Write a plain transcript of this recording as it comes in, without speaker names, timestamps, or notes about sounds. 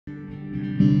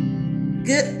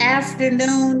Good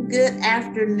afternoon. Good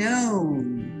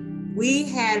afternoon. We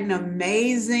had an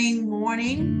amazing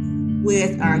morning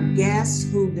with our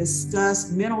guests who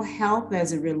discussed mental health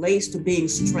as it relates to being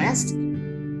stressed.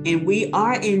 And we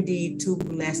are indeed too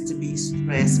blessed to be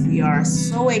stressed. We are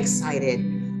so excited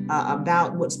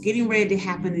about what's getting ready to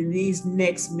happen in these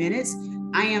next minutes.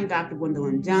 I am Dr.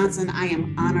 Gwendolyn Johnson. I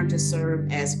am honored to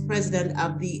serve as president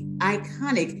of the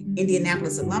iconic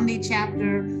Indianapolis Alumni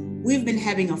Chapter. We've been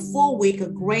having a full week, a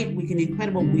great week, an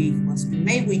incredible week. It's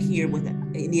May week here with the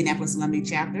Indianapolis Alumni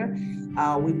Chapter.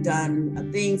 We've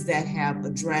done things that have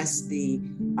addressed the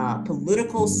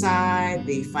political side,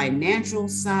 the financial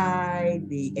side,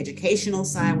 the educational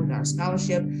side with our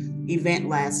scholarship event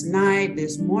last night.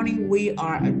 This morning, we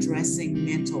are addressing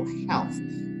mental health.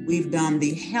 We've done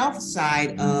the health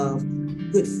side of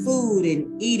good food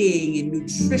and eating and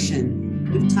nutrition.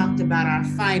 We've talked about our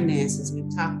finances. We've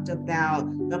talked about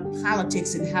the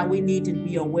politics and how we need to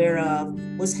be aware of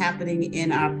what's happening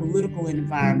in our political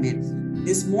environment.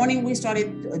 This morning, we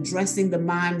started addressing the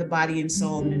mind, the body, and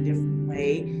soul in a different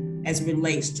way as it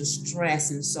relates to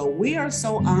stress. And so we are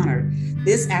so honored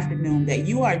this afternoon that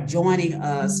you are joining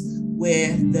us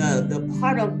with the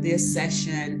part of this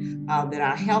session that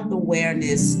our Health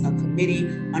Awareness Committee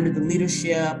under the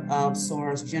leadership of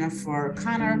SOAR's Jennifer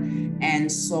Connor and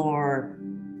SOAR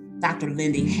Dr.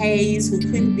 Lindy Hayes, who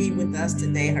couldn't be with us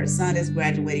today. Her son is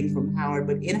graduating from Howard,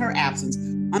 but in her absence,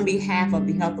 on behalf of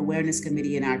the Health Awareness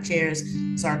Committee and our chairs,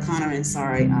 SAR Connor and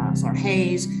SAR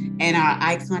Hayes, and our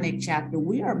iconic chapter,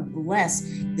 we are blessed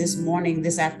this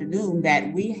afternoon,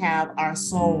 that we have our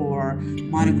SOAR,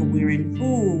 Monica Weirin,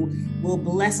 who will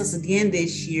bless us again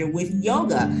this year with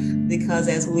yoga, because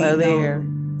as we know,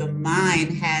 the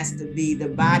mind has to be, the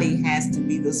body has to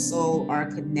be, the soul are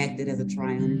connected as a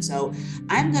triune. And so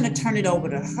I'm going to turn it over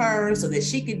to her so that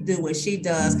she can do what she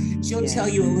does. She'll tell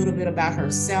you a little bit about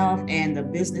herself and the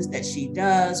business that she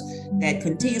does that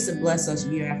continues to bless us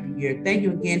year after year. Thank you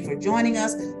again for joining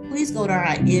us. Please go to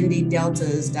our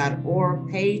indydeltas.org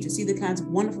page to see the kinds of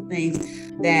wonderful things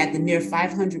that the near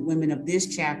 500 women of this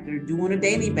chapter do on a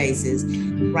daily basis.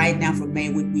 Right now for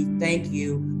May Week, we thank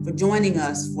you for joining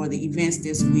us for the events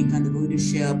this week under the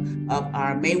leadership of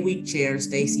our May Week chair,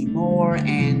 Stacey Moore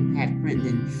and Pat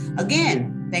Crittenden.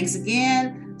 Again, thanks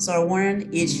again. SOAR Weirin,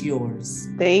 it's yours.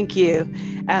 Thank you.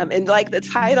 And like the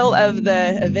title of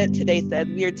the event today said,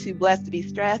 we are too blessed to be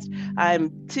stressed.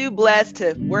 I'm too blessed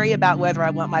to worry about whether I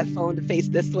want my phone to face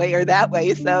this way or that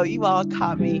way. So you all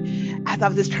caught me as I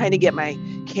was just trying to get my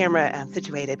camera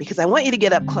situated, because I want you to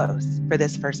get up close for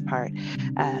this first part.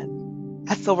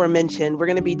 As Silver mentioned, we're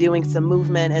going to be doing some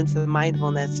movement and some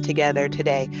mindfulness together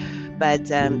today. But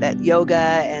that yoga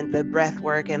and the breath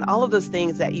work and all of those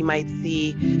things that you might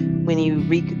see when you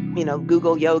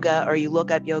Google yoga or you look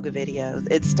up yoga videos,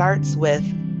 it starts with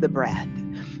the breath.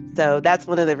 So that's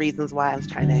one of the reasons why I was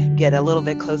trying to get a little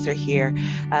bit closer here.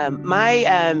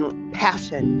 My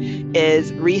passion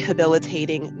is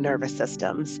rehabilitating nervous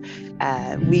systems.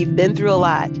 We've been through a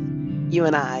lot, you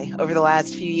and I, over the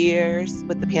last few years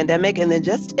with the pandemic, and then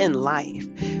just in life.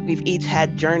 We've each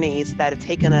had journeys that have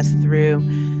taken us through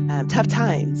tough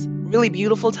times, really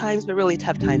beautiful times, but really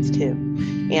tough times too.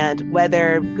 And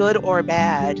whether good or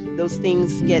bad, those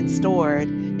things get stored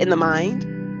in the mind.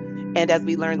 And as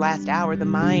we learned last hour, the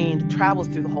mind travels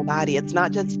through the whole body. It's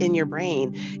not just in your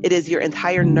brain. It is your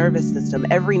entire nervous system.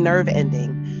 Every nerve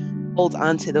ending holds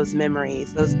onto those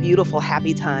memories, those beautiful,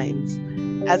 happy times,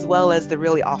 as well as the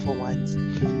really awful ones.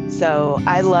 So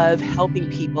I love helping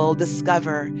people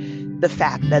discover the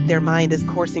fact that their mind is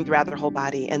coursing throughout their whole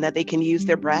body and that they can use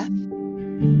their breath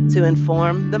to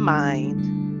inform the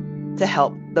mind to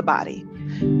help the body.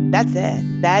 That's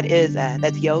it.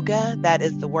 That's yoga. That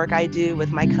is the work I do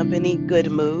with my company, Good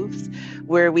Moves,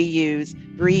 where we use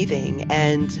breathing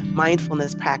and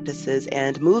mindfulness practices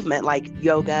and movement like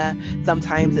yoga.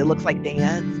 Sometimes it looks like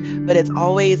dance, but it's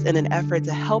always in an effort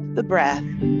to help the breath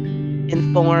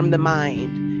inform the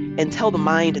mind and tell the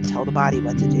mind and tell the body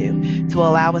what to do, to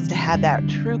allow us to have that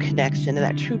true connection and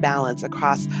that true balance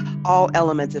across all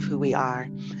elements of who we are.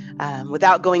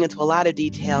 Without going into a lot of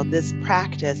detail, this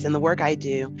practice and the work I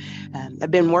do, I've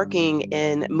been working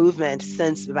in movement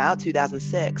since about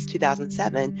 2006,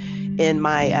 2007, in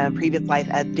my previous life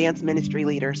as dance ministry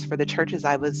leaders for the churches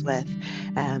I was with.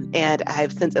 And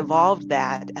I've since evolved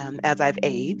that as I've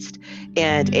aged,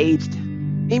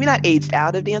 maybe not aged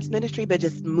out of dance ministry, but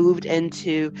just moved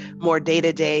into more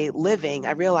day-to-day living.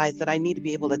 I realized that I need to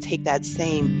be able to take that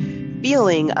same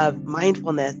feeling of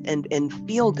mindfulness and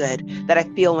feel good that I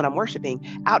feel when I'm worshiping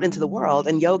out into the world.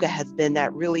 And yoga has been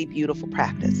that really beautiful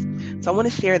practice. So I want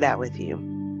to share that with you.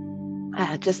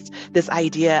 Just this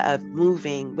idea of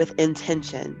moving with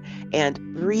intention and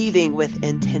breathing with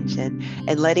intention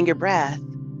and letting your breath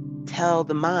tell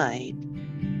the mind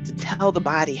to tell the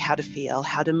body how to feel,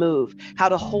 how to move, how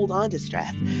to hold on to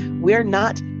stress. We're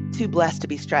not too blessed to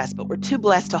be stressed, but we're too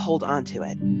blessed to hold on to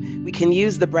it. We can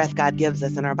use the breath God gives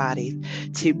us in our bodies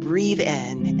to breathe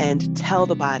in and tell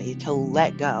the body to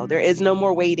let go. There is no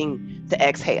more waiting to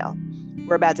exhale.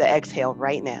 We're about to exhale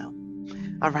right now.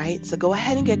 All right, so go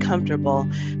ahead and get comfortable.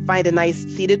 Find a nice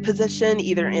seated position,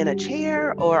 either in a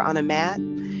chair or on a mat.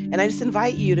 And I just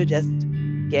invite you to just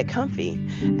get comfy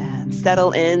and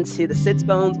settle into the sits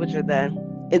bones, which are the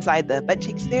inside the butt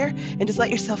cheeks there, and just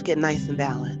let yourself get nice and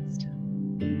balanced.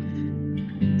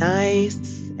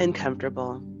 Nice and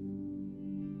comfortable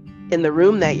in the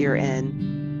room that you're in,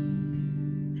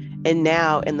 and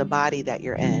now in the body that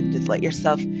you're in. Just let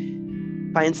yourself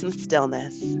find some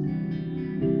stillness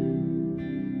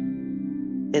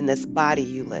in this body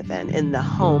you live in the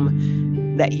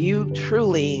home that you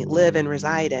truly live and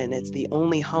reside in. It's the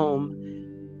only home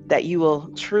that you will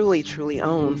truly, truly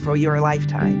own for your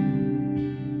lifetime,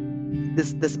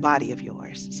 this body of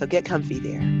yours. So get comfy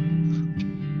there.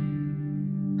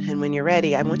 And when you're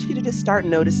ready, I want you to just start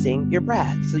noticing your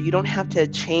breath. So you don't have to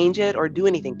change it or do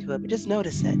anything to it, but just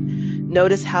notice it.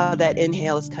 Notice how that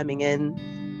inhale is coming in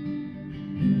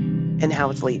and how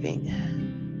it's leaving.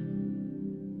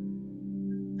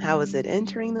 How is it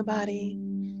entering the body?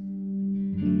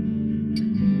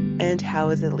 And how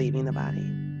is it leaving the body?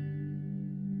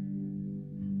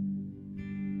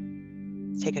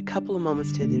 Take a couple of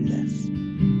moments to do this.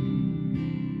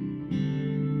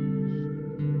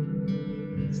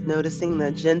 Just noticing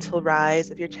the gentle rise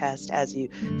of your chest as you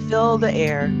fill the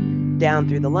air down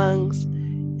through the lungs,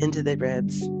 into the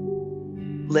ribs,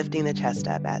 lifting the chest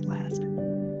up at last.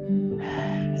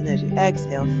 And as you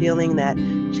exhale, feeling that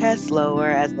chest lower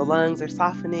as the lungs are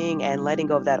softening and letting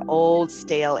go of that old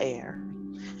stale air.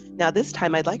 Now this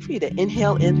time, I'd like for you to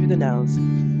inhale in through the nose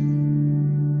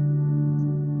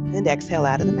and exhale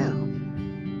out of the mouth.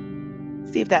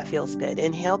 See if that feels good.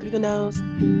 Inhale through the nose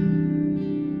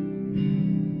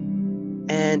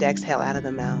and exhale out of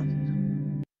the mouth.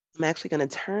 I'm actually going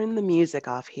to turn the music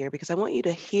off here because I want you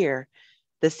to hear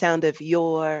the sound of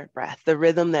your breath, the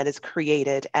rhythm that is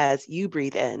created as you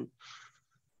breathe in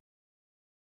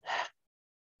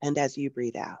and as you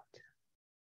breathe out.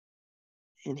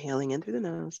 Inhaling in through the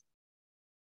nose,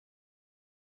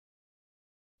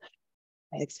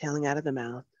 exhaling out of the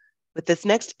mouth. With this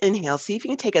next inhale, see if you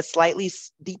can take a slightly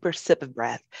deeper sip of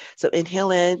breath. So inhale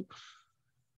in,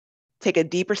 take a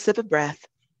deeper sip of breath.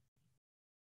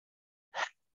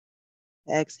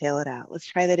 Exhale it out. Let's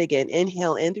try that again.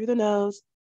 Inhale in through the nose.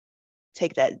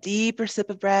 Take that deeper sip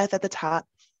of breath at the top,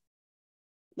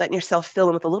 letting yourself fill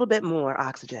in with a little bit more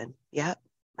oxygen. Yep.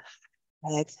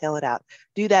 Exhale it out.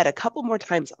 Do that a couple more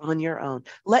times on your own.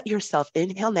 Let yourself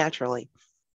inhale naturally,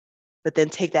 but then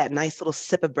take that nice little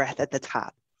sip of breath at the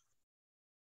top.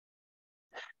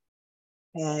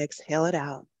 Exhale it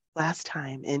out. Last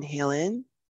time. Inhale in.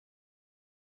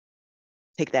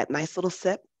 Take that nice little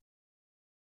sip.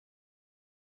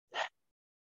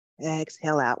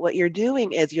 Exhale out. What you're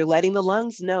doing is you're letting the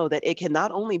lungs know that it can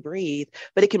not only breathe,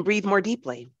 but it can breathe more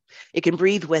deeply. It can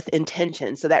breathe with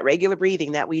intention. So that regular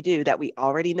breathing that we do, that we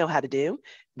already know how to do,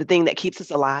 the thing that keeps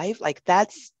us alive, like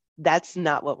that's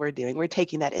not what we're doing. We're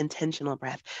taking that intentional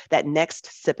breath, that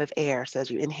next sip of air. So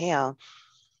as you inhale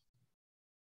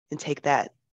and take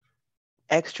that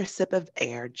extra sip of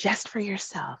air just for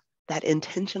yourself, that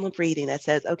intentional breathing that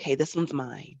says, okay, this one's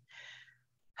mine.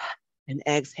 And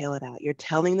exhale it out. You're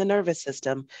telling the nervous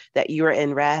system that you are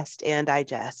in rest and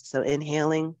digest. So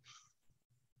inhaling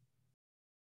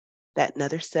that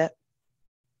another sip,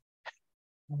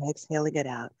 and exhaling it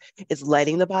out. It's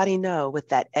letting the body know with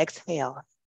that exhale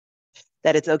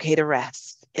that it's okay to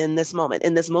rest in this moment.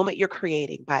 In this moment you're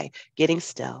creating by getting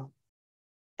still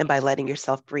and by letting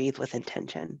yourself breathe with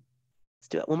intention. Let's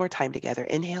do it one more time together.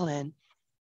 Inhale in.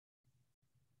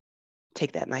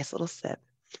 Take that nice little sip.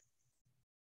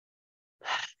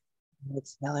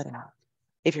 Exhale it out.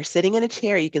 If you're sitting in a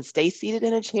chair, you can stay seated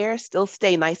in a chair, still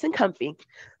stay nice and comfy.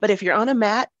 But if you're on a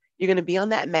mat, you're going to be on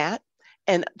that mat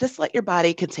and just let your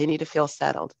body continue to feel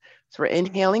settled. So we're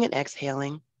inhaling and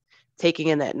exhaling, taking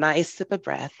in that nice sip of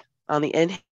breath on the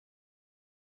inhale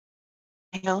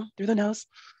through the nose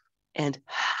and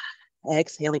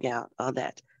exhaling out on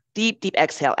that deep, deep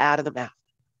exhale out of the mouth.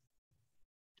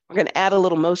 We're going to add a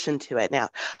little motion to it. Now,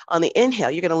 on the inhale,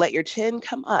 you're going to let your chin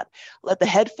come up. Let the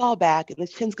head fall back, and the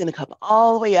chin's going to come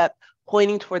all the way up,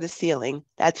 pointing toward the ceiling.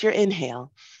 That's your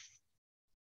inhale.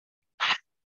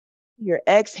 Your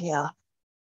exhale.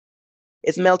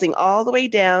 It's melting all the way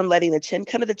down, letting the chin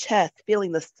come to the chest,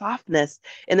 feeling the softness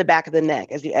in the back of the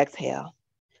neck as you exhale.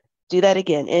 Do that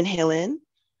again. Inhale in.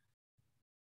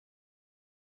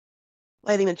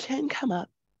 Letting the chin come up.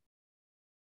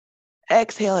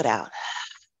 Exhale it out.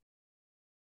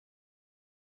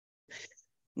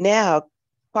 Now,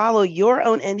 follow your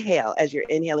own inhale as you're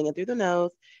inhaling in through the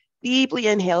nose. Deeply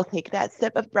inhale, take that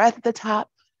sip of breath at the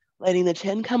top, letting the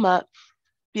chin come up,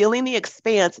 feeling the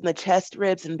expanse in the chest,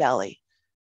 ribs, and belly.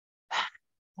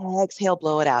 Exhale,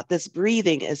 blow it out. This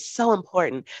breathing is so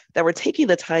important that we're taking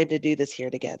the time to do this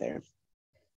here together.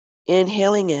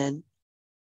 Inhaling in,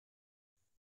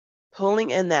 pulling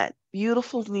in that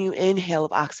beautiful new inhale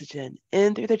of oxygen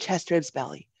in through the chest, ribs,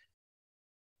 belly.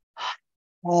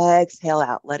 Exhale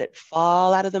out. Let it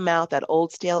fall out of the mouth, that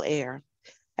old stale air,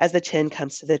 as the chin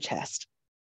comes to the chest.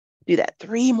 Do that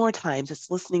 3 more times, just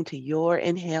listening to your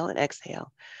inhale and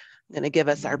exhale. I'm going to give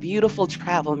us our beautiful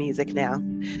travel music now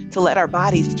to let our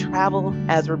bodies travel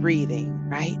as we're breathing,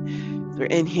 right? So we're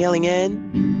inhaling in,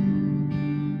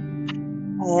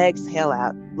 exhale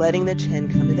out, letting the chin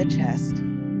come to the chest,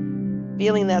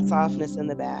 feeling that softness in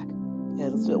the back. Okay,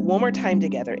 let's do it one more time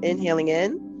together. Inhaling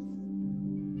in,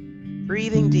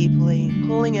 breathing deeply,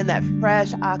 pulling in that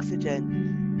fresh oxygen.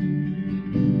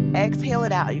 Exhale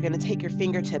it out. You're going to take your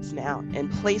fingertips now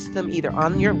and place them either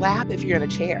on your lap if you're in a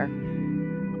chair,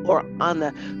 or on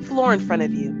the floor in front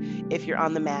of you if you're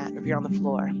on the mat or if you're on the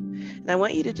floor. And I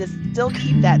want you to just still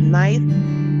keep that nice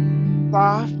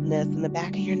softness in the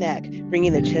back of your neck,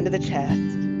 bringing the chin to the chest.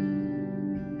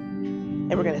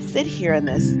 And we're going to sit here in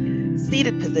this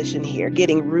seated position here,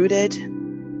 getting rooted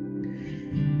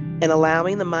and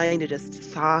allowing the mind to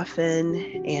just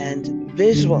soften and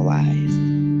visualize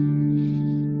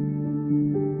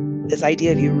this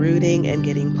idea of you rooting and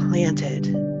getting planted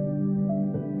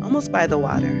almost by the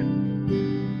water.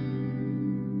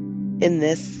 In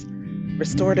this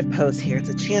restorative pose here, it's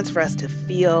a chance for us to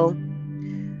feel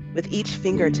with each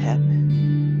fingertip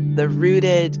the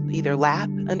rooted either lap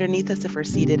underneath us if we're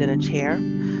seated in a chair,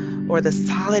 or the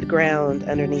solid ground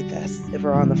underneath us if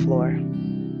we're on the floor.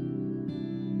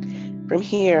 From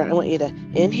here, I want you to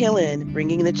inhale in,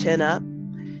 bringing the chin up,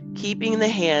 keeping the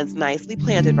hands nicely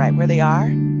planted right where they are.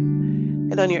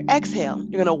 And on your exhale,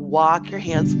 you're going to walk your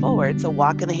hands forward. So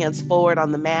walking the hands forward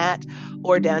on the mat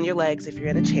or down your legs if you're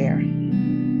in a chair.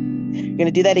 You're going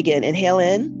to do that again. Inhale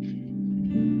in.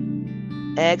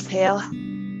 Exhale.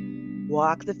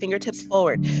 Walk the fingertips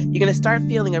forward. You're going to start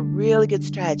feeling a really good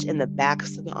stretch in the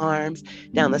backs of the arms,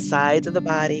 down the sides of the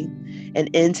body,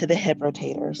 and into the hip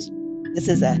rotators. This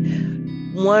is a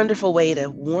wonderful way to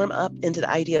warm up into the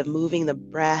idea of moving the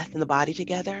breath and the body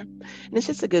together. And it's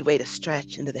just a good way to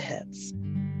stretch into the hips,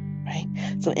 right?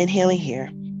 So inhaling here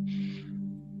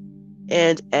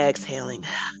and exhaling.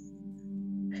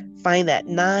 Find that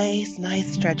nice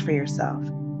stretch for yourself.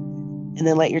 And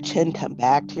then let your chin come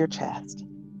back to your chest.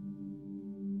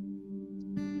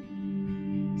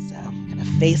 So I'm going to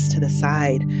face to the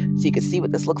side so you can see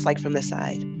what this looks like from the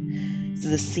side. This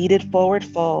is a seated forward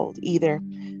fold, either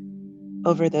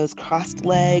over those crossed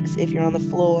legs if you're on the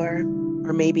floor,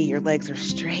 or maybe your legs are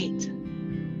straight,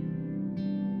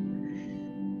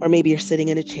 or maybe you're sitting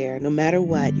in a chair. No matter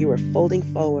what, you are folding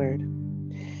forward,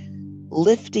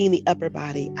 lifting the upper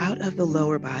body out of the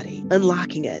lower body,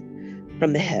 unlocking it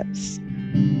from the hips.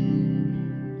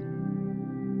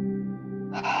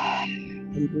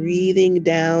 And breathing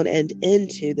down and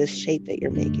into this shape that you're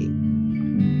making.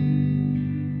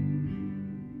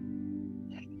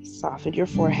 Soften your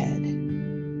forehead.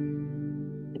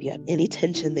 If you have any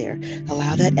tension there,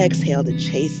 allow that exhale to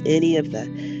chase any of the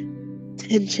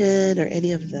tension or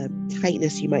any of the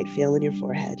tightness you might feel in your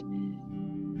forehead.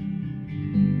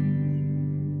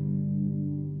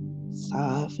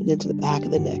 Soften into the back of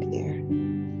the neck there.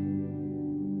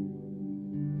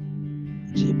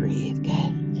 As you breathe,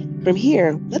 good. From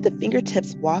here, let the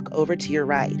fingertips walk over to your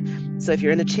right. So if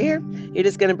you're in a chair, you're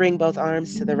just going to bring both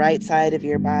arms to the right side of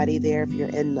your body there. If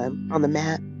you're on the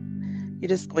mat, you're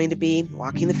just going to be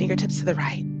walking the fingertips to the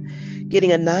right,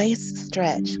 getting a nice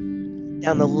stretch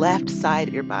down the left side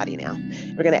of your body now.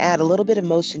 We're going to add a little bit of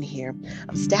motion here.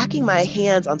 I'm stacking my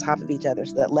hands on top of each other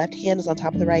so that left hand is on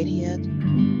top of the right hand.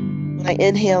 When I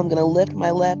inhale, I'm going to lift my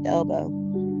left elbow.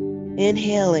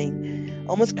 Inhaling,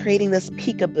 almost creating this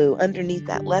peekaboo underneath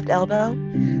that left elbow,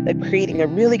 but creating a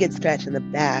really good stretch in the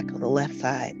back on the left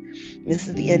side. This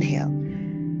is the inhale.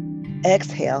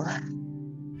 Exhale.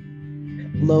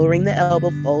 Lowering the elbow,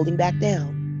 folding back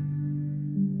down.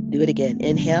 Do it again.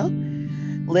 Inhale,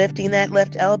 lifting that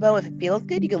left elbow. If it feels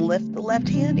good, you can lift the left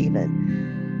hand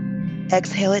even.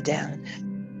 Exhale it down.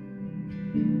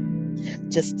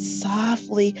 just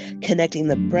softly connecting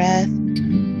the breath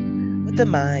with the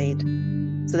mind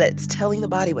so that it's telling the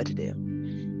body what to do.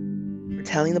 We're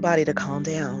telling the body to calm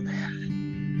down,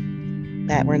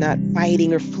 that we're not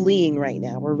fighting or fleeing right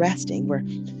now. We're resting. We're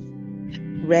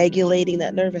regulating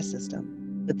that nervous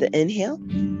system with the inhale.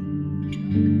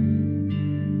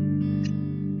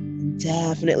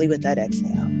 Definitely with that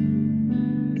exhale.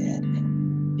 Good.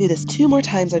 Do this 2 more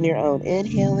times on your own.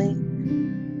 Inhaling,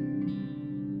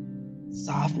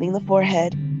 softening the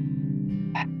forehead.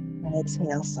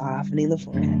 Exhale, softening the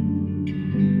forehead.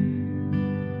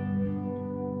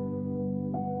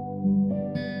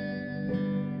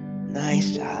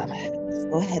 Nice job. Let's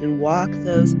go ahead and walk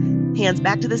those hands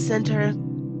back to the center.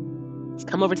 Let's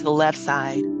come over to the left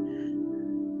side.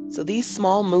 So these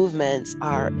small movements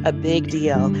are a big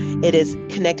deal. It is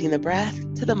connecting the breath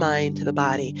to the mind, to the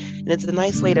body. And it's a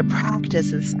nice way to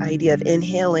practice this idea of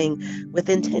inhaling with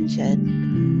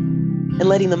intention and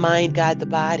letting the mind guide the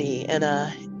body in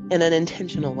an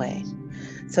intentional way.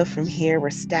 So from here,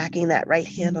 we're stacking that right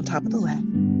hand on top of the left.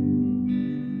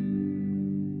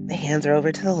 The hands are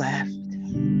over to the left.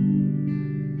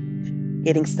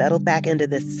 Getting settled back into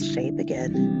this shape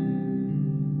again.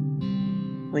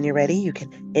 When you're ready, you can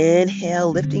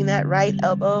inhale, lifting that right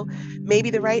elbow, maybe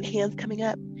the right hand's coming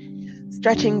up,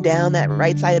 stretching down that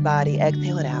right side of the body.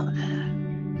 Exhale it out.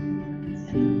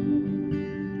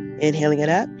 Inhaling it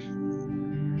up.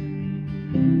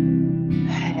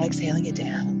 Exhaling it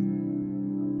down.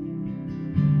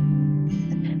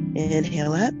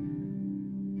 Inhale up.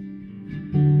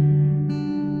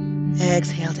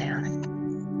 Exhale down.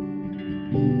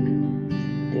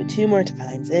 Do it 2 more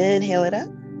times. Inhale it up.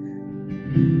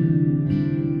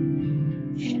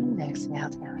 And exhale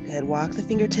down. Good. Walk the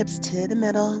fingertips to the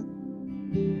middle.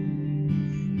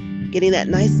 Getting that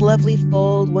nice, lovely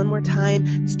fold. 1 more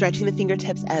time. Stretching the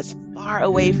fingertips as far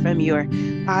away from your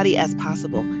body as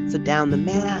possible. So down the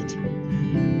mat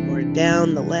or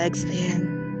down the legs there.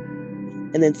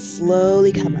 And then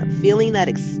slowly come up, feeling that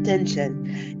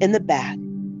extension in the back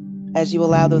as you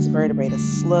allow those vertebrae to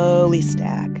slowly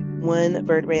stack, 1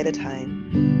 vertebrae at a time.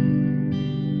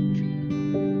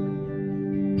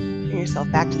 Bring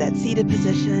yourself back to that seated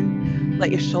position.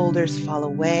 Let your shoulders fall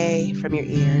away from your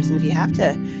ears. And if you have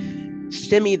to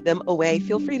shimmy them away,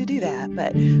 feel free to do that.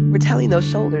 But we're telling those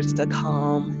shoulders to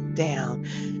calm down,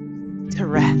 to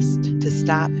rest, to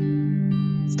stop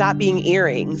being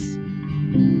earrings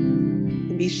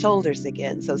and be shoulders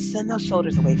again. So send those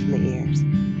shoulders away from the ears.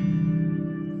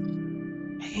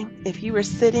 Okay. If you were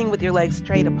sitting with your legs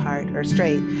straight apart or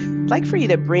straight, I'd like for you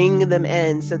to bring them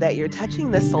in so that you're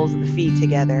touching the soles of the feet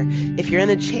together. If you're in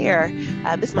a chair,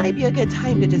 this might be a good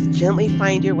time to just gently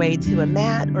find your way to a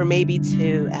mat or maybe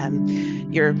to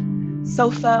your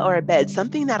sofa or a bed,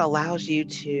 something that allows you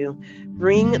to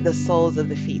bring the soles of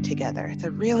the feet together. It's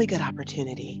a really good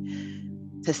opportunity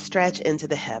to stretch into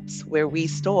the hips where we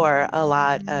store a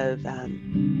lot of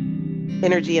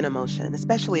energy and emotion,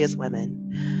 especially as women,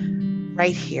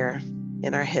 right here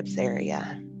in our hips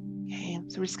area. Okay,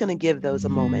 so we're just going to give those a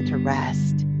moment to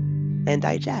rest and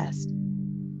digest.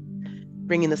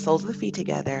 Bringing the soles of the feet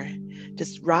together,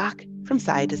 just rock from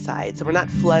side to side. So we're not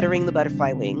fluttering the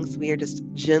butterfly wings. We are just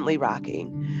gently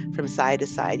rocking from side to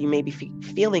side. You may be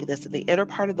feeling this in the inner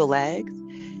part of the legs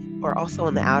or also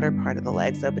on the outer part of the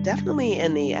legs, though, but definitely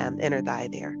in the inner thigh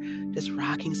there, just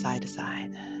rocking side to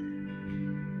side.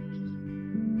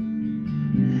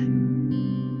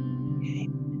 Okay.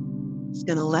 Just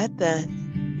gonna let the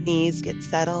knees get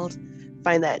settled.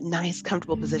 Find that nice,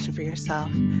 comfortable position for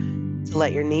yourself to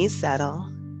let your knees settle.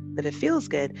 If it feels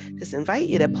good, just invite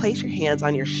you to place your hands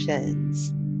on your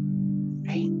shins,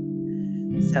 right?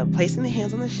 So placing the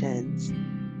hands on the shins,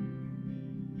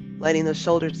 letting those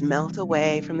shoulders melt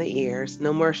away from the ears,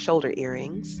 no more shoulder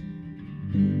earrings.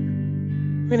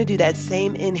 We're going to do that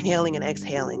same inhaling and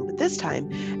exhaling, but this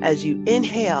time, as you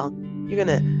inhale, you're going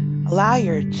to allow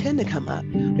your chin to come up.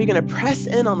 You're going to press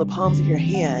in on the palms of your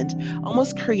hand,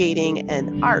 almost creating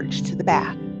an arch to the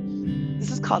back. This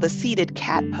is called a seated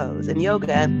cat pose. In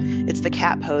yoga, it's the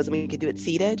cat pose, and we can do it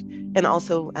seated and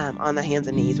also on the hands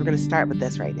and knees. We're going to start with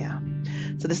this right now.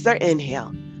 So this is our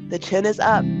inhale. The chin is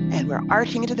up, and we're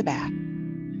arching into the back.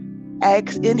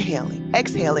 Exhaling.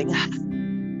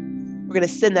 We're going to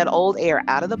send that old air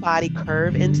out of the body,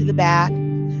 curve into the back,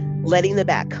 letting the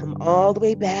back come all the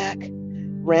way back,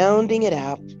 rounding it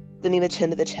out, sending the chin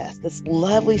to the chest. This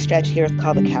lovely stretch here is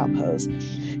called the cow pose.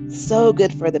 So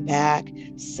good for the back,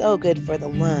 so good for the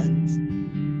lungs.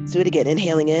 Let's do it again.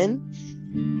 Inhaling in,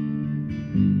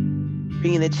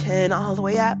 bringing the chin all the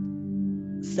way up,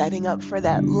 setting up for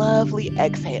that lovely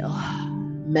exhale.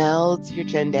 melds your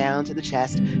chin down to the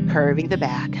chest, curving the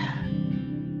back.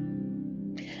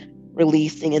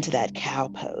 Releasing into that cow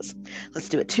pose. Let's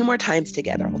do it 2 more times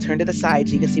together. I'll turn to the side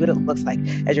so you can see what it looks like.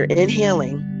 As you're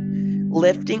inhaling,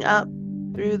 lifting up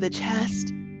through the chest,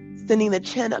 sending the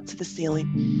chin up to the ceiling.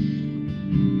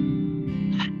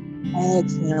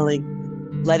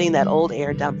 Exhaling, letting that old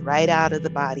air dump right out of the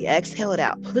body. Exhale it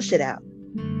out, push it out.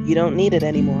 You don't need it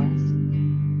anymore.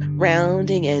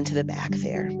 Rounding into the back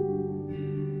there.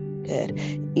 Good.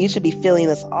 You should be feeling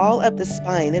this all up the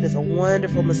spine. It is a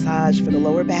wonderful massage for the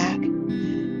lower back,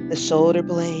 the shoulder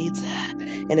blades,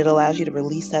 and it allows you to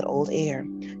release that old air.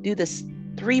 Do this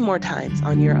 3 more times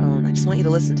on your own. I just want you to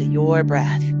listen to your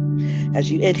breath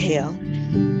as you inhale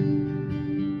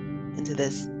into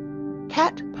this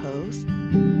cat pose.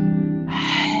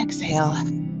 Exhale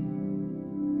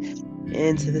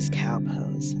into this cow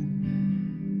pose.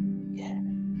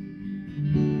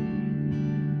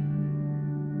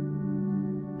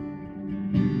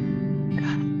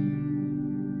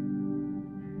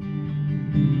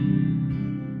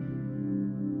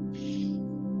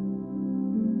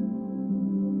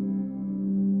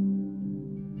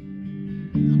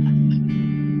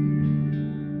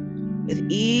 With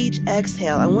each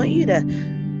exhale, I want you to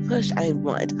push. I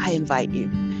invite you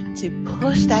to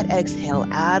push that exhale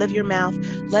out of your mouth.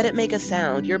 Let it make a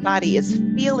sound. Your body is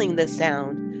feeling the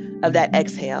sound of that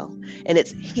exhale, and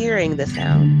it's hearing the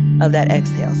sound of that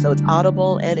exhale. So it's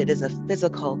audible, and it is a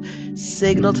physical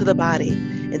signal to the body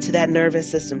and to that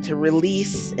nervous system to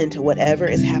release into whatever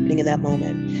is happening in that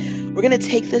moment. We're going to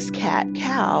take this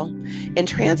cat-cow and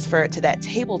transfer it to that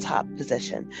tabletop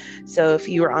position. So if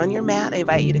you are on your mat, I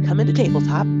invite you to come into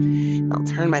tabletop. I'll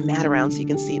turn my mat around so you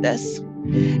can see this.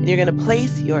 And you're going to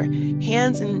place your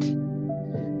hands and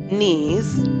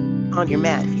knees on your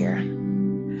mat here.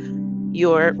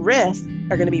 Your wrists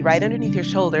are going to be right underneath your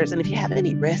shoulders. And if you have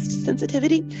any wrist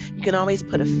sensitivity, you can always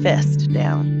put a fist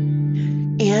down.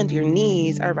 And your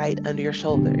knees are right under your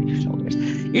shoulders.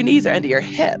 Your knees are under your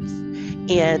hips.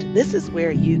 And this is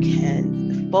where you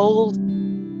can fold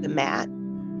the mat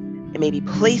and maybe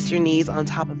place your knees on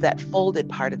top of that folded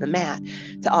part of the mat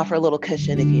to offer a little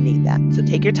cushion if you need that. So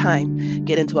take your time,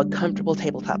 get into a comfortable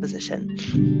tabletop position.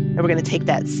 And we're going to take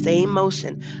that same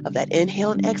motion of that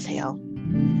inhale and exhale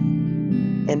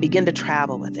and begin to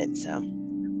travel with it. So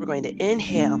we're going to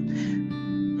inhale.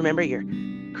 Remember, you're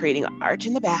creating an arch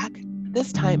in the back.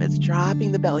 This time it's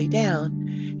dropping the belly down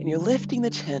and you're lifting the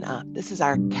chin up. This is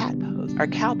our cat pose, our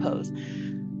cow pose.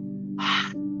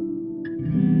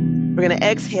 We're going to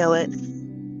exhale it,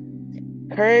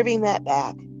 curving that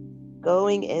back,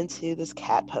 going into this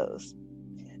cat pose.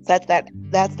 So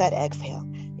that's that exhale.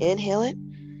 Inhale it,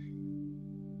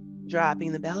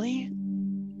 dropping the belly,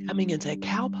 coming into a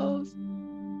cow pose.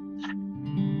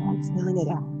 Exhaling it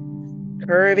out,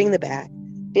 curving the back,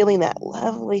 feeling that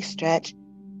lovely stretch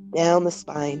down the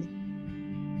spine.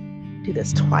 Do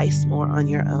this twice more on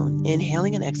your own,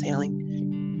 inhaling and exhaling,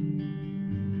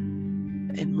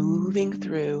 and moving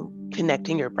through,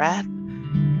 connecting your breath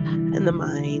and the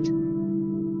mind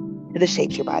to the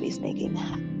shapes your body's making.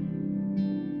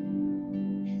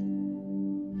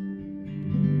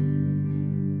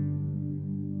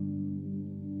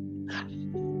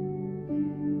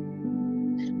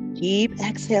 Keep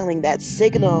exhaling. That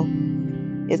signal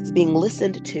is being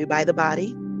listened to by the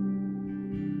body.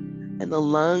 And the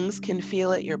lungs can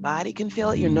feel it, your body can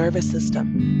feel it, your nervous system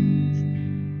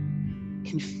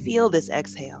can feel this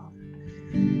exhale.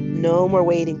 No more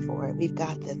waiting for it. We've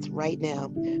got this right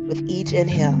now. With each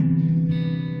inhale,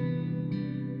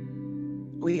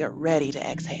 we are ready to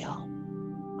exhale.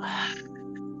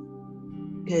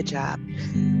 Good job.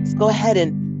 Let's go ahead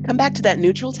and come back to that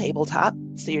neutral tabletop.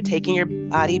 So you're taking your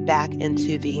body back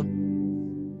into the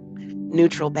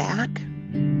neutral back,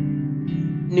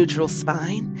 neutral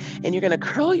spine, and you're going to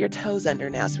curl your toes under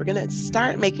now. So we're going to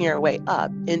start making our way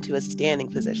up into a standing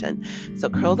position. So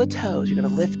curl the toes. You're going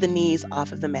to lift the knees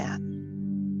off of the mat.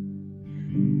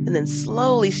 And then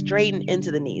slowly straighten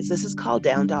into the knees. This is called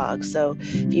down dog. So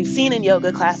if you've seen in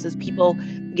yoga classes, people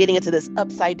getting into this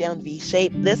upside down V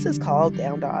shape, this is called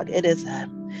down dog. It is a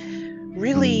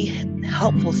really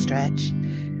helpful stretch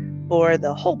for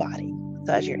the whole body.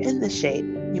 So as you're in this shape,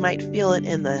 you might feel it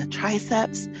in the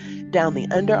triceps, down the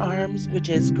underarms, which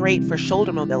is great for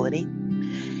shoulder mobility,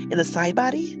 in the side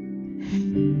body,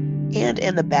 and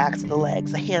in the backs of the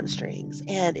legs, the hamstrings.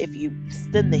 And if you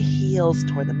send the heels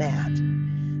toward the mat,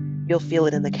 you'll feel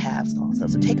it in the calves also.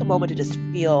 So take a moment to just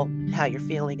feel how you're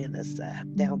feeling in this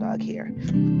down dog here.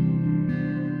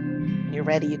 When you're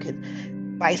ready, you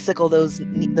can bicycle those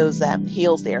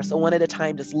heels there. So one at a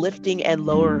time, just lifting and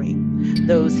lowering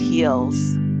those heels.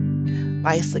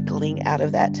 bicycling out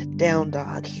of that down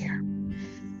dog here.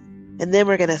 And then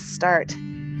we're going to start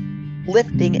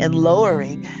lifting and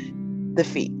lowering the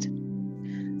feet.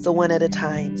 So one at a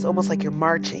time. It's almost like you're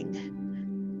marching.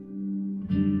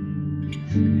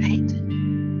 Right.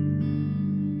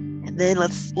 And then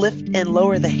let's lift and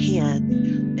lower the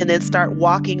hand, and then start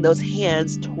walking those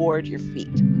hands toward your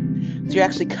feet. So you're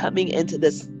actually coming into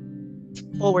this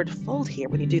forward fold here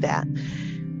when you do that.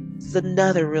 It's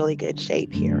another really good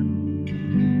shape here.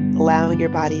 Allowing your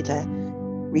body to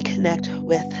reconnect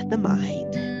with the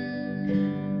mind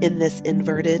in this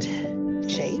inverted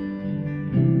shape.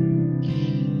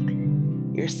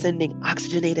 You're sending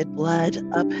oxygenated blood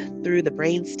up through the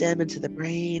brainstem into the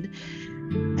brain.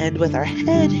 And with our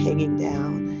head hanging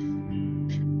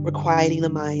down, we're quieting the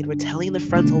mind. We're telling the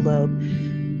frontal lobe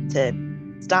to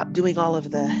stop doing all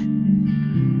of the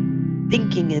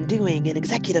thinking and doing and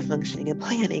executive functioning and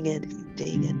planning and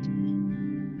acting,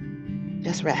 and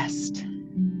just rest.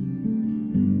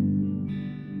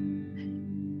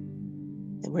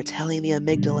 And we're telling the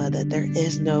amygdala that there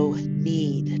is no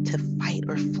need to fight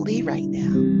or flee right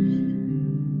now.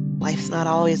 Life's not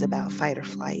always about fight or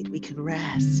flight. We can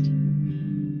rest.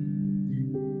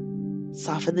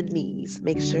 Soften the knees.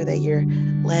 Make sure that your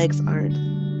legs aren't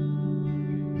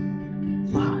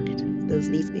locked. Those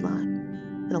knees be locked.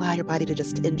 And allow your body to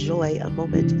just enjoy a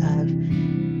moment of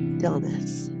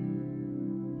stillness.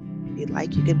 If you'd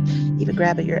like, you can even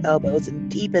grab at your elbows and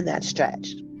deepen that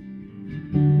stretch.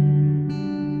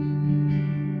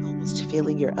 Almost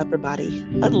feeling your upper body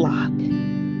unlock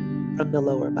from the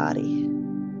lower body.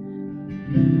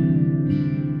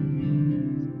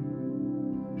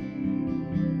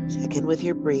 Check in with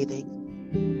your breathing.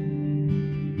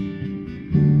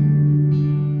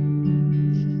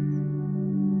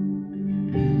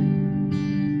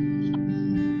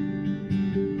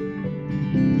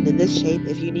 And in this shape,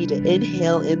 if you need to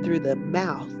inhale in through the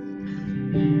mouth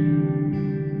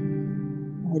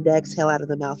and exhale out of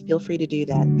the mouth, feel free to do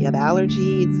that. If you have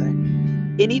allergies or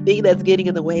anything that's getting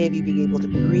in the way of you being able to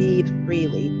breathe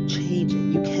freely, change it.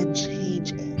 You can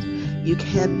change it. You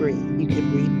can breathe. You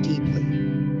can breathe deeply.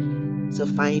 So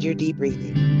find your deep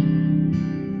breathing.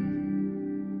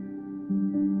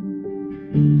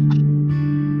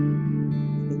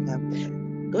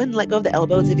 Go ahead and let go of the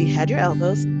elbows. If you had your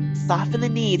elbows, soften the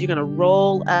knees. You're going to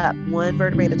roll up one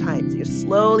vertebrae at a time. So you're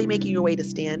slowly making your way to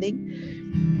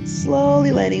standing,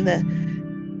 slowly letting the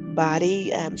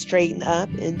body straighten up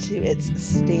into its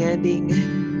standing,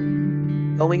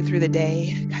 going through the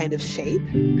day kind of shape.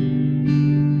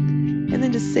 And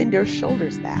then just send your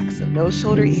shoulders back. So no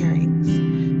shoulder earrings.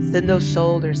 Send those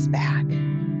shoulders back.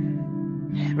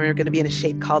 We're going to be in a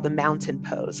shape called the mountain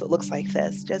pose. So it looks like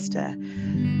this, just a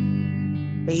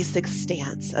basic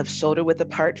stance of shoulder width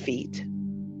apart feet,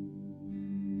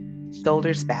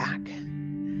 shoulders back,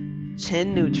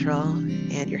 chin neutral,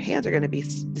 and your hands are going to be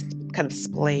kind of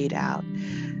splayed out.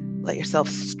 Let yourself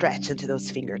stretch into those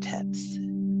fingertips.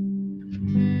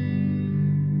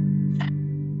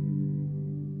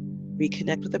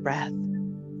 Reconnect with the breath.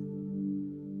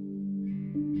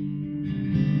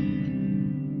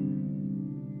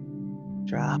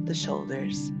 Drop the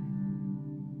shoulders.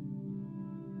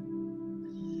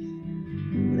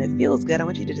 When it feels good, I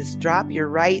want you to just drop your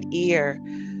right ear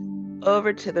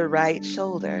over to the right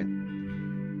shoulder.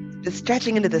 Just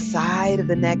stretching into the side of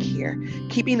the neck here,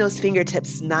 keeping those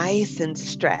fingertips nice and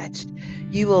stretched.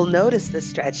 You will notice the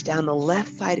stretch down the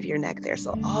left side of your neck there.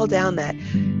 So all down that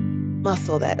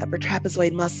muscle, that upper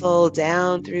trapezoid muscle,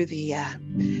 down through the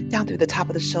top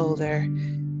of the shoulder.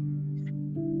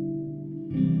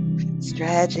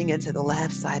 Stretching into the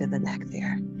left side of the neck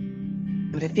there.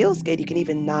 If it feels good, you can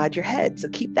even nod your head. So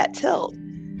keep that tilt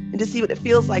and just see what it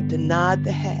feels like to nod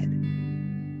the head.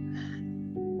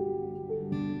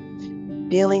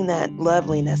 Feeling that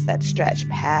loveliness, that stretch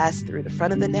pass through the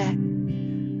front of the neck,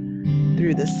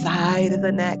 through the side of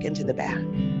the neck, into the back.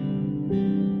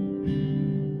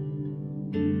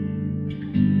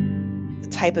 The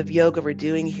type of yoga we're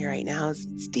doing here right now is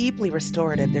it's deeply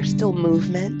restorative. There's still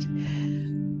movement,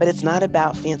 but it's not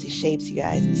about fancy shapes, you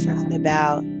guys. It's not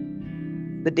about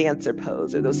the dancer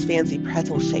pose or those fancy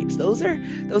pretzel shapes. Those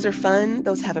are fun.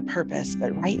 Those have a purpose.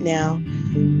 But right now,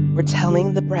 we're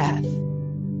telling the breath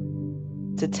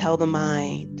to tell the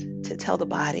mind, to tell the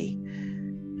body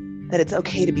that it's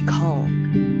okay to be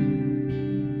calm.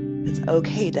 It's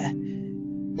okay to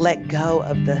let go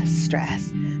of the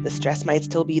stress. The stress might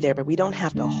still be there, but we don't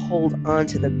have to hold on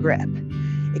to the grip.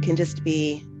 It can just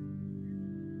be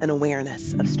an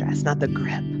awareness of stress, not the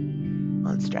grip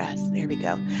on stress. There we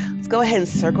go. Let's go ahead and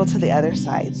circle to the other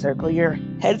side. Circle your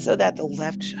head so that the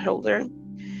left shoulder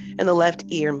and the left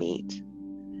ear meet.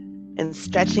 and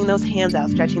stretching those hands out,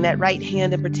 stretching that right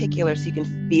hand in particular so you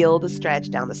can feel the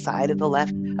stretch down the side of the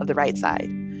right side.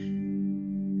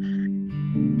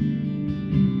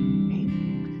 Okay.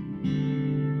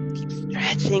 Keep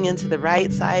stretching into the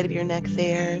right side of your neck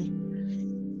there.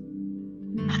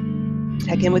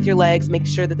 Check in with your legs, make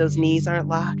sure that those knees aren't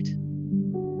locked.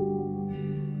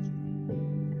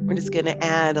 We're just going to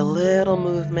add a little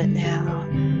movement now.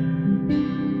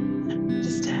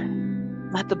 Just to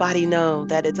let the body know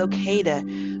that it's okay to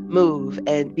move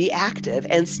and be active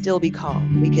and still be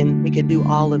calm. We can do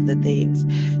all of the things.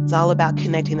 It's all about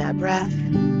connecting that breath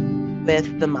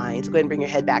with the mind. So go ahead and bring your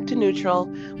head back to neutral.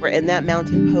 We're in that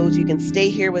mountain pose. You can stay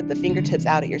here with the fingertips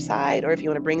out at your side, or if you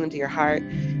want to bring them to your heart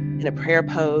in a prayer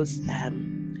pose,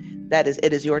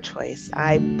 it is your choice.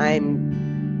 I'm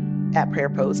at prayer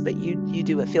pose, but you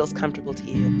do what feels comfortable to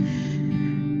you.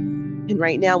 And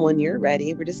right now, when you're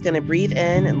ready, we're just going to breathe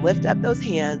in and lift up those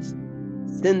hands.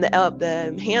 Send the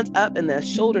hands up and the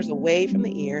shoulders away from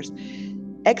the ears.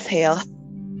 Exhale,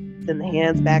 send the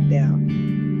hands back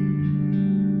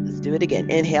down. Let's do it again.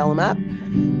 Inhale them up,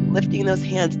 lifting those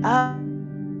hands up,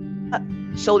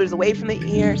 shoulders away from the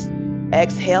ears.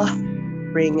 Exhale,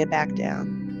 bring it back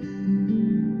down.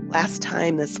 Last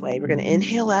time this way. We're going to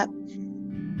inhale up.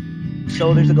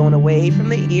 Shoulders are going away from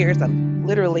the ears. I'm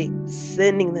literally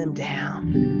sending them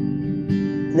down.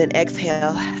 And then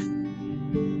exhale,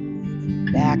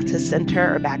 back to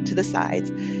center or back to the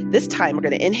sides. This time we're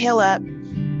going to inhale up.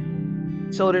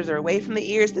 Shoulders are away from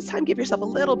the ears. This time give yourself a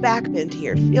little back bend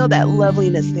here. Feel that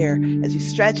loveliness there as you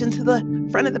stretch into the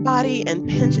front of the body and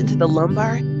pinch into the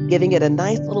lumbar, giving it a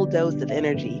nice little dose of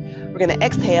energy. We're going to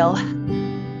exhale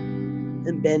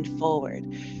and bend forward.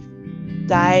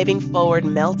 Diving forward,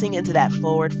 melting into that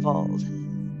forward fold.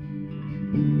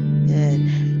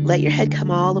 And let your head come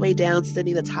all the way down,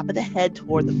 sending the top of the head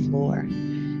toward the floor.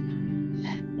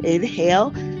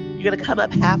 Inhale, you're going to come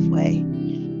up halfway,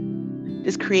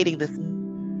 just creating this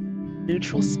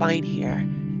neutral spine here.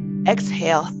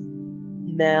 Exhale,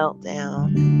 melt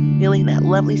down, feeling that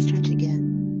lovely stretch again.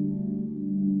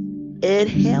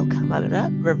 Inhale, come on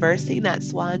up, reversing that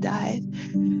swan dive,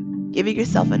 giving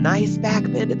yourself a nice back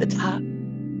bend at the top.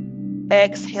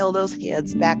 Exhale those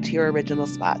hands back to your original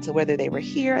spot. So whether they were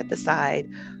here at the side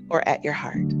or at your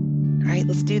heart. All right,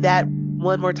 let's do that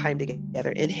one more time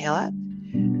together. Inhale up.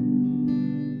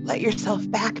 Let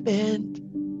yourself back bend.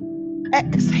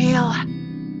 Exhale.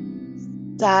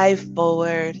 Dive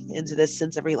forward into this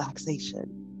sense of relaxation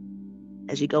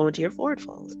as you go into your forward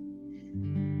fold.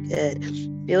 Good.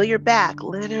 Feel your back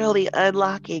literally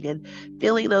unlocking and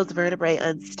feeling those vertebrae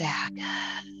unstack.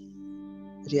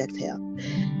 As you exhale.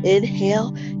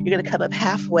 Inhale, you're going to come up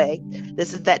halfway.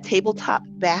 This is that tabletop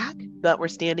back, but we're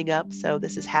standing up, so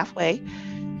this is halfway.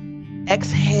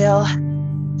 Exhale,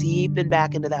 deepen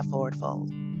back into that forward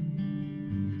fold.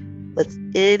 Let's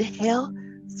inhale,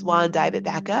 swan dive it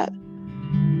back up.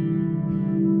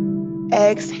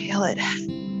 Exhale it,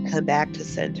 come back to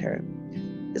center.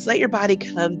 Just let your body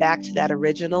come back to that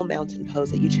original mountain pose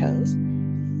that you chose.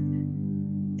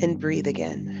 And breathe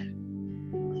again.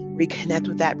 Reconnect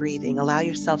with that breathing. Allow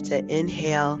yourself to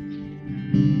inhale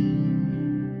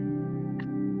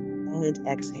and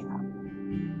exhale.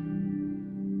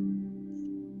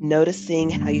 Noticing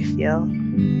how you feel.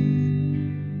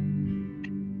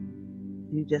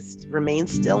 You just remain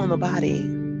still in the body,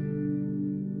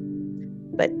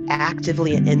 but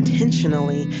actively and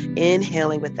intentionally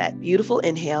inhaling with that beautiful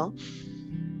inhale,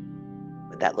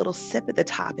 with that little sip at the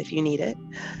top if you need it,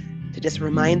 to just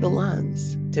remind the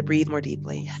lungs to breathe more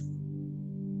deeply.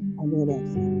 And then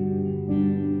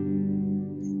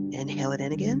exhale. Inhale it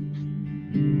in again.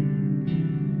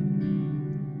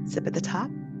 Sip at the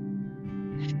top.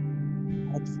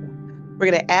 Exhale. We're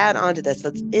going to add on to this.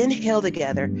 Let's inhale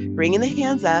together, bringing the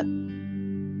hands up.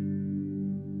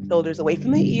 Shoulders away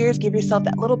from the ears. Give yourself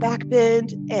that little back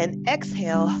bend. And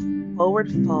exhale,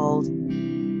 forward fold.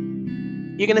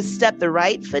 You're going to step the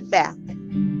right foot back.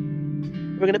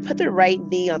 We're going to put the right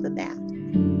knee on the mat.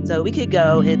 So we could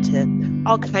go into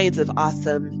all kinds of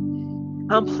awesome,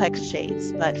 complex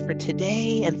shapes. But for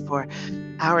today and for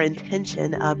our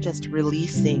intention of just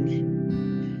releasing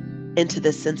into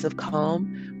this sense of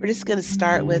calm, we're just going to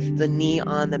start with the knee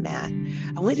on the mat.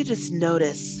 I want you to just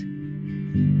notice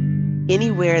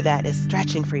anywhere that is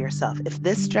stretching for yourself. If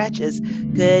this stretch is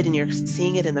good and you're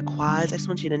seeing it in the quads, I just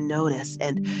want you to notice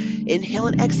and inhale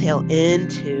and exhale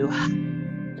into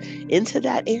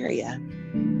that area.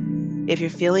 If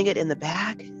you're feeling it in the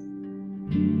back,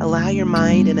 allow your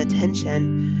mind and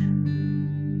attention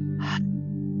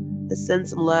to send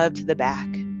some love to the back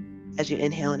as you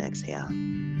inhale and exhale.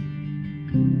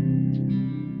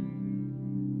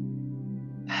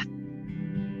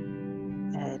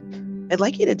 I'd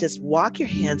like you to just walk your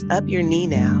hands up your knee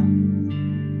now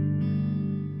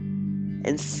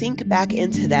and sink back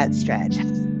into that stretch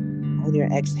on your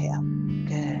exhale.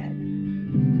 Good.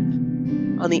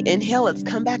 On the inhale, let's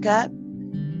come back up,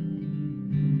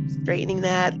 straightening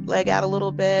that leg out a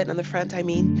little bit on the front,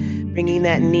 bringing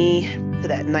that knee to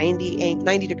that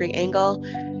 90-degree angle.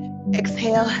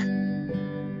 Exhale,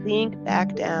 sink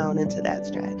back down into that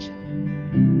stretch.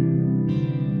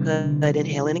 Good.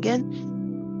 Inhale in again.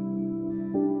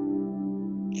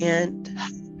 And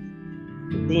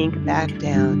sink back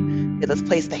down. Good. Let's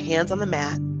place the hands on the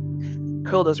mat.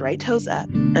 Curl those right toes up,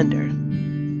 under.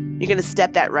 You're going to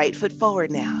step that right foot forward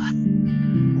now.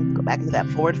 Let's go back into that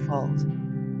forward fold.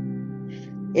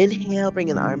 Inhale,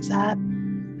 bringing the arms up.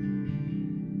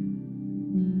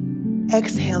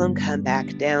 Exhale and come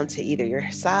back down to either your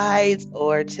sides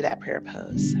or to that prayer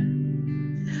pose.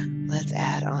 Let's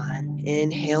add on.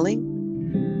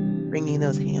 Inhaling, bringing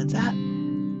those hands up.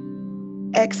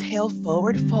 Exhale,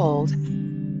 forward fold.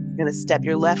 You're going to step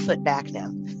your left foot back now.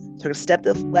 So we're going to step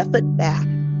the left foot back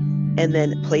and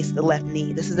then place the left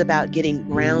knee. This is about getting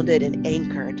grounded and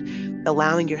anchored,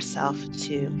 allowing yourself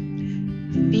to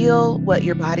feel what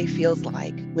your body feels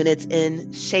like when it's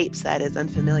in shapes that is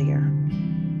unfamiliar.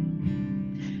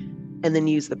 And then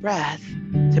use the breath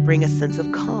to bring a sense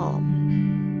of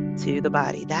calm to the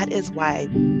body. That is why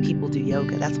people do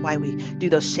yoga. That's why we do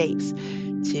those shapes,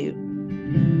 to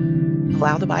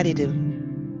allow the body to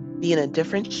be in a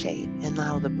different shape and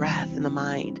allow the breath and the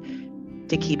mind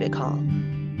to keep it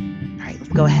calm. All right,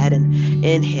 let's go ahead and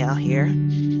inhale here.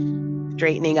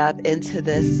 Straightening up into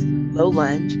this low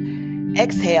lunge.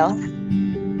 Exhale,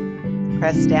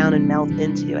 press down and melt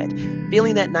into it.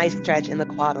 Feeling that nice stretch in the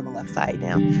quad on the left side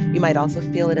now. You might also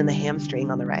feel it in the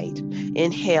hamstring on the right.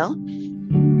 Inhale.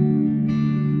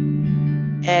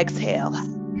 Exhale.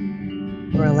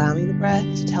 We're allowing the breath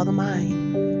to tell the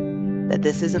mind that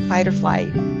this isn't fight or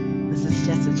flight. This is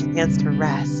just a chance to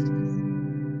rest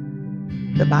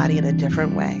the body in a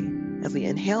different way. As we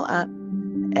inhale up,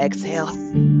 exhale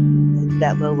into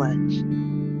that low lunge.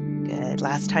 Good.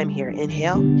 Last time here.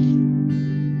 Inhale.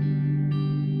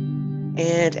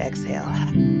 And exhale.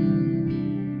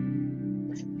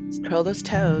 Just curl those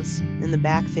toes in the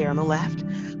back there on the left.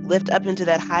 Lift up into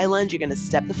that high lunge. You're going to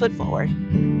step the foot forward.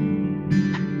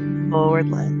 Forward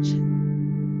lunge.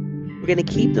 We're going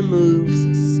to keep the moves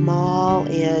small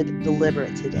and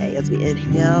deliberate today as we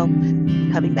inhale,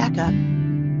 coming back up.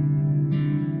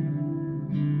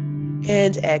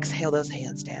 And exhale those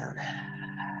hands down.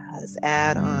 Let's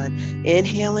add on.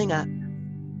 Inhaling up.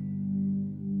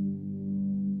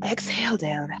 Exhale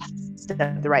down.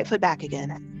 Step the right foot back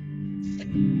again.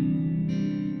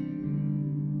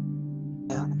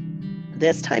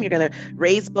 This time you're going to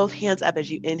raise both hands up as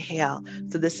you inhale.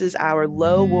 So this is our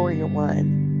low warrior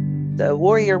one. The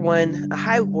warrior one, a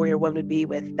high warrior one would be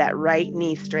with that right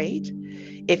knee straight.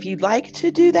 If you'd like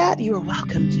to do that, you are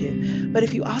welcome to. But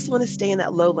if you also want to stay in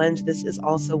that low lunge, this is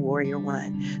also warrior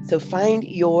one. So find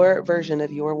your version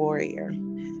of your warrior.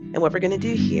 And what we're going to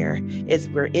do here is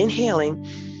we're inhaling.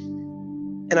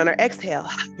 And on our exhale,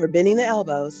 we're bending the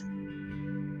elbows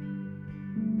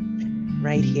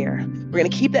right here. We're going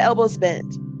to keep the elbows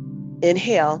bent.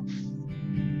 Inhale.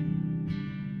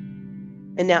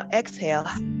 And now exhale,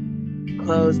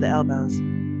 close the elbows.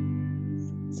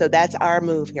 So that's our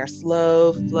move here,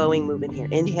 slow flowing movement here.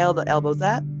 Inhale, the elbows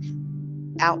up,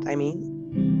 out,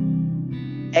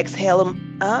 Exhale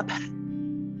them up.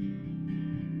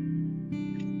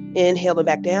 Inhale them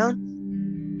back down.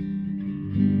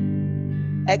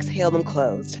 Exhale them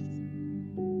closed.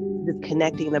 Just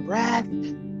connecting the breath,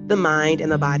 the mind,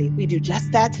 and the body. We do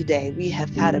just that today. We have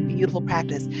had a beautiful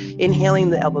practice. Inhaling,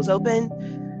 the elbows open.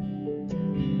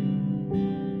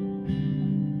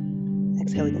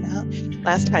 Exhaling them out.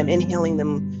 Last time, inhaling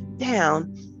them down.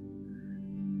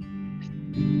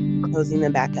 Closing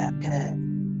them back up.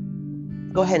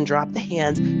 Good. Go ahead and drop the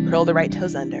hands. Curl the right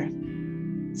toes under.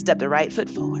 Step the right foot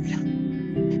forward.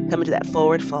 Come into that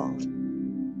forward fold.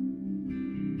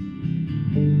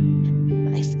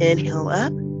 Nice. Inhale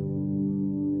up.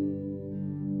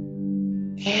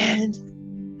 And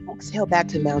exhale back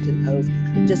to mountain pose.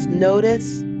 Just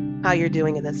notice how you're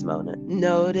doing in this moment.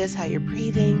 Notice how you're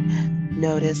breathing.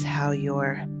 Notice how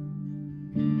you're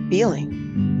feeling.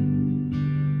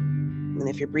 And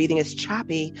if your breathing is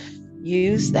choppy,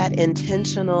 use that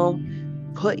intentional,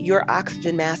 put your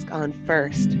oxygen mask on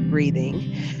first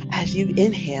breathing as you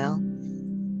inhale,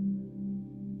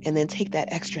 and then take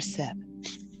that extra sip.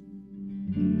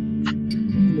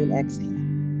 And then exhale.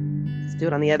 Let's do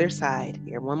it on the other side.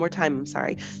 Here, one more time.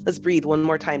 Let's breathe one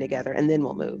more time together, and then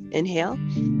we'll move. Inhale.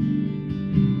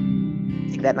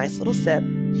 Take take that nice little sip.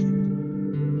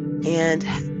 And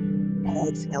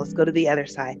exhale. Let's go to the other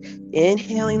side.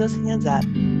 Inhaling those hands up.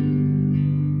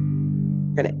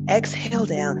 We're going to exhale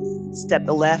down, step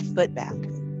the left foot back.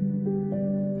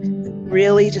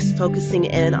 Really just focusing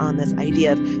in on this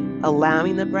idea of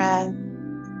allowing the breath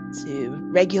to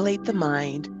regulate the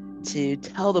mind, to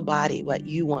tell the body what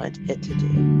you want it to do.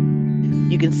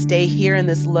 You can stay here in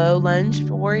this low lunge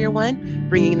for Warrior One,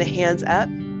 bringing the hands up,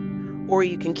 or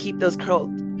you can keep those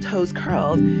toes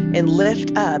curled and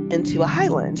lift up into a high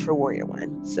lunge for Warrior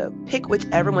One. So pick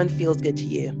whichever one feels good to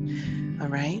you. All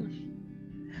right.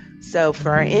 So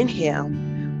for our inhale,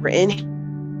 we're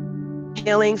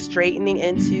inhaling, straightening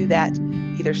into that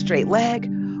either straight leg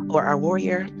or our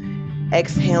warrior.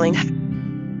 Exhaling,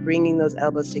 bringing those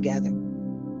elbows together.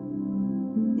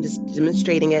 I'm just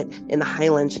demonstrating it in the high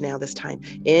lunge now this time.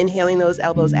 Inhaling those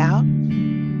elbows out.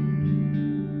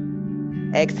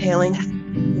 Exhaling,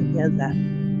 hands up.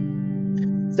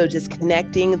 So just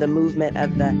connecting the movement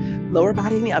of the lower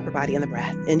body and the upper body on the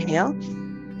breath. Inhale,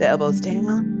 the elbows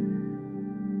down.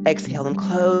 Exhale them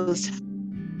closed.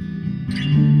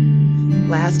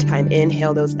 Last time,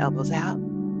 inhale those elbows out.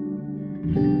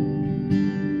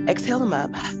 Exhale them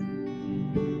up.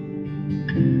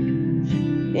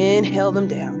 Inhale them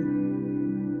down.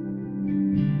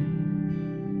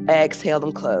 Exhale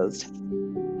them closed.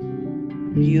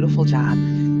 Beautiful job.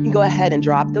 You can go ahead and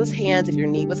drop those hands. If your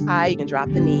knee was high, you can drop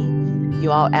the knee.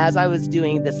 You all, as I was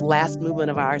doing this last movement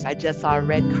of ours, I just saw a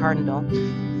red cardinal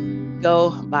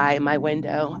go by my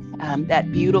window.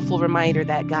 That beautiful reminder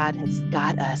that God has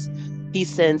got us. He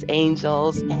sends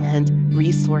angels and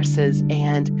resources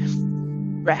and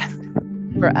breath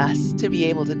for us to be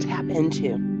able to tap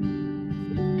into,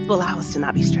 to allow us to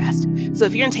not be stressed. So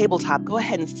if you're in tabletop, go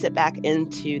ahead and sit back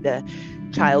into the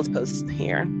child's pose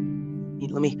here.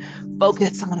 Let me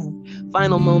focus on a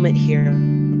final moment here,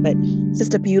 but it's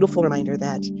just a beautiful reminder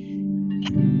that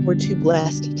we're too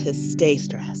blessed to stay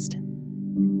stressed.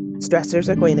 Stressors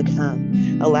are going to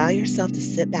come. Allow yourself to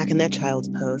sit back in that child's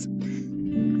pose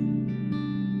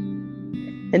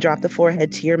and drop the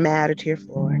forehead to your mat or to your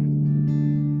floor.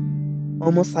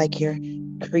 Almost like you're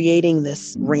creating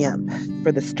this ramp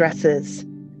for the stresses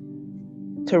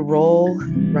to roll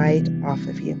right off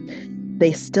of you.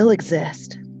 They still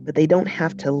exist, but they don't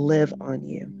have to live on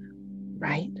you,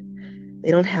 right?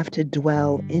 They don't have to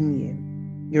dwell in you.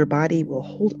 Your body will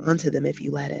hold onto them if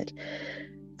you let it.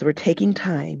 So we're taking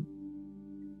time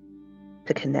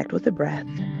to connect with the breath,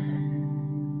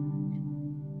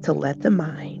 to let the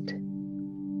mind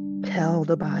tell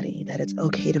the body that it's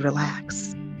okay to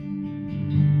relax.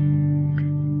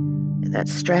 And that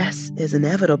stress is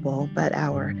inevitable, but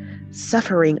our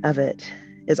suffering of it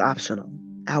is optional.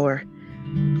 Our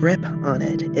grip on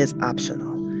it is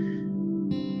optional.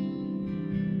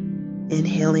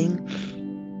 Inhaling.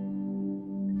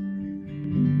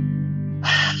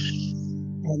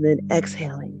 And then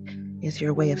exhaling is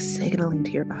your way of signaling to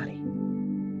your body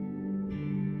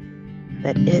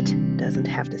that it doesn't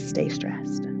have to stay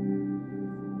stressed.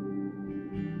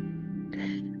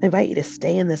 I invite you to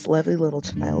stay in this lovely little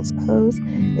child's pose.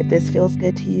 If this feels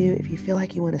good to you, if you feel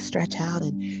like you want to stretch out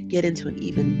and get into an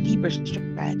even deeper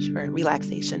stretch for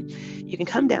relaxation, you can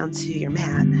come down to your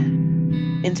mat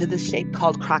into this shape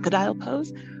called crocodile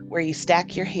pose, where you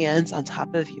stack your hands on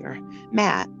top of your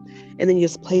mat, and then you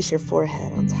just place your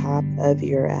forehead on top of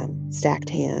your stacked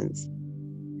hands.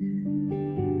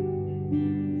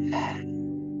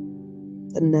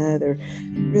 It's another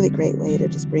really great way to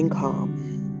just bring calm.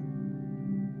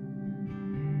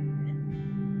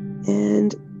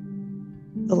 And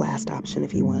the last option,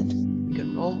 if you want, you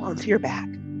can roll onto your back.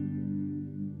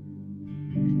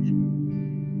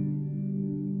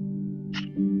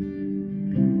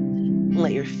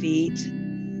 Let your feet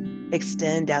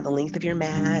extend down the length of your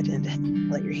mat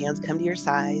and let your hands come to your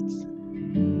sides.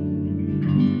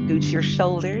 Scooch your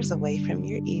shoulders away from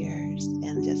your ears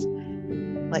and just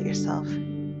let yourself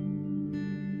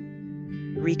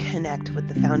reconnect with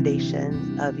the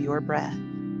foundation of your breath,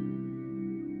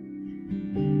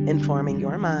 informing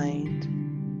your mind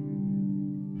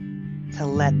to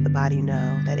let the body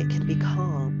know that it can be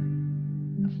calm.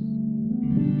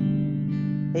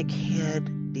 It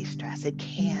can de-stress. It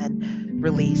can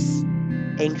release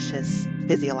anxious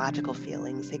physiological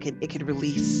feelings. It could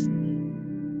release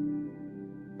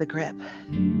the grip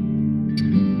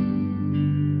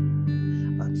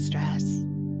on stress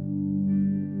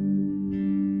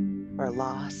or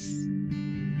loss.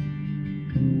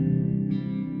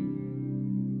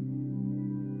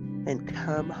 And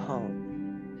come home.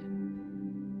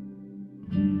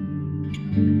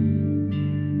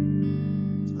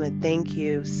 I want to thank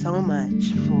you so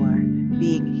much for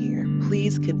being here.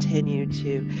 Please continue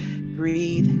to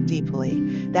breathe deeply.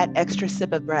 That extra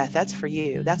sip of breath, that's for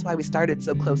you. That's why we started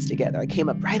so close together. I came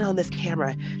up right on this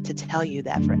camera to tell you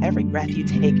that for every breath you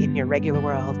take in your regular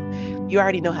world, you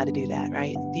already know how to do that,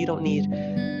 right? You don't need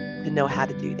to know how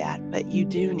to do that, but you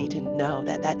do need to know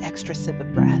that that extra sip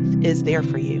of breath is there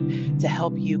for you to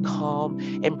help you calm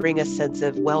and bring a sense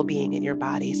of well-being in your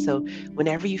body. So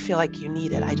whenever you feel like you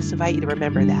need it, I just invite you to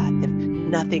remember that, if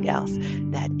nothing else,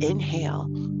 that inhale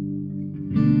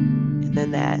and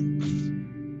then that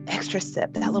extra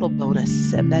sip, that little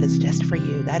bonus sip that is just for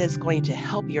you, that is going to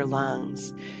help your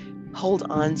lungs hold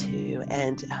on to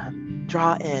and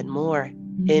draw in more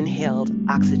inhaled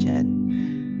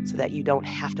oxygen so that you don't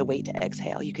have to wait to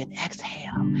exhale. You can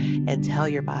exhale and tell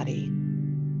your body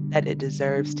that it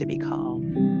deserves to be calm.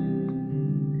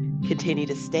 Continue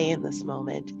to stay in this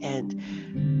moment,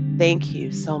 and thank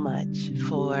you so much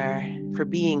for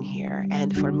being here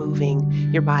and for moving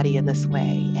your body in this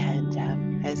way. And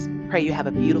I pray you have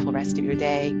a beautiful rest of your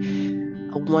day,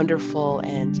 a wonderful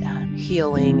and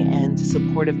healing and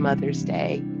supportive Mother's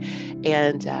Day,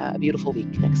 and a beautiful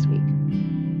week next week.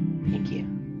 Thank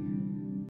you.